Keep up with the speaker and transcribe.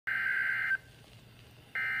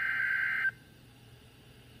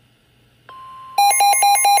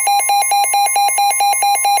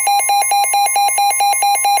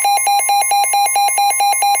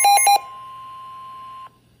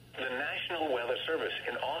Weather Service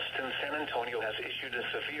in Austin, San Antonio has issued a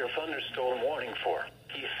severe thunderstorm warning for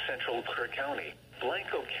East Central Kerr County,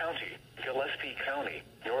 Blanco County, Gillespie County,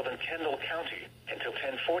 Northern Kendall County, until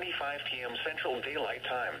 10:45 p.m. Central Daylight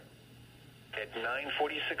Time. At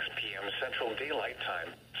 9:46 p.m. Central Daylight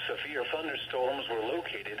Time, severe thunderstorms were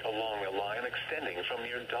located along a line extending from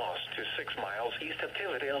near Doss to 6 miles east of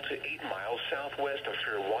Tividale to 8 miles southwest of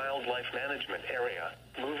Kerr Wildlife Management Area,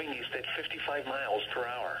 moving east at 55 miles per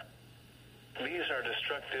hour. These are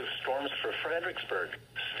destructive storms for Fredericksburg,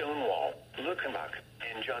 Stonewall, Luckenbach,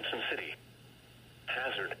 and Johnson City.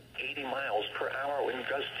 Hazard, 80 miles per hour wind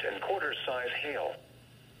gusts and quarter-size hail.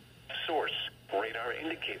 Source, radar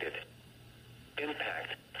indicated.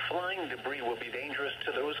 Impact, flying debris will be dangerous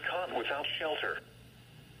to those caught without shelter.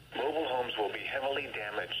 Mobile homes will be heavily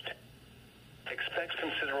damaged. Expect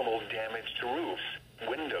considerable damage to roofs,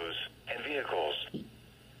 windows, and vehicles.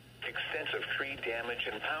 Extensive tree damage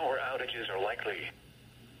and power outages are likely.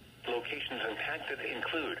 Locations impacted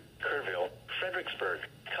include Kerrville, Fredericksburg,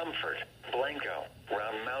 Comfort, Blanco,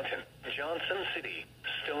 Round Mountain, Johnson City,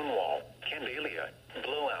 Stonewall, Candelia,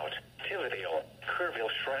 Blowout, Tividale,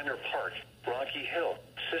 Kerrville Shriner Park, Rocky Hill,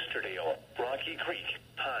 Sisterdale, Rocky Creek,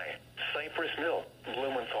 High, Cypress Mill,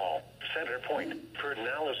 Blumenthal, Center Point,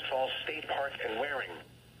 Pedernales Falls State Park, and Waring.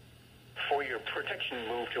 For your protection,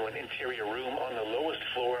 move to an interior room on the lowest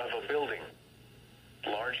floor of a building.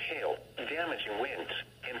 Large hail, damaging winds,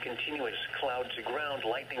 and continuous cloud-to-ground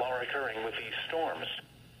lightning are occurring with these storms.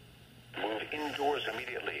 Move indoors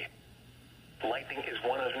immediately. Lightning is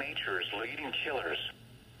one of nature's leading killers.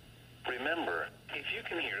 Remember, if you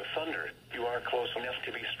can hear thunder, you are close enough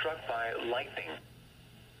to be struck by lightning.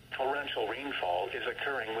 Torrential rainfall is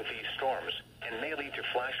occurring with these storms and may lead to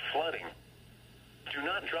flash flooding. Do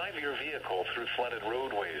not drive your vehicle through flooded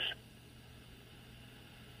roadways.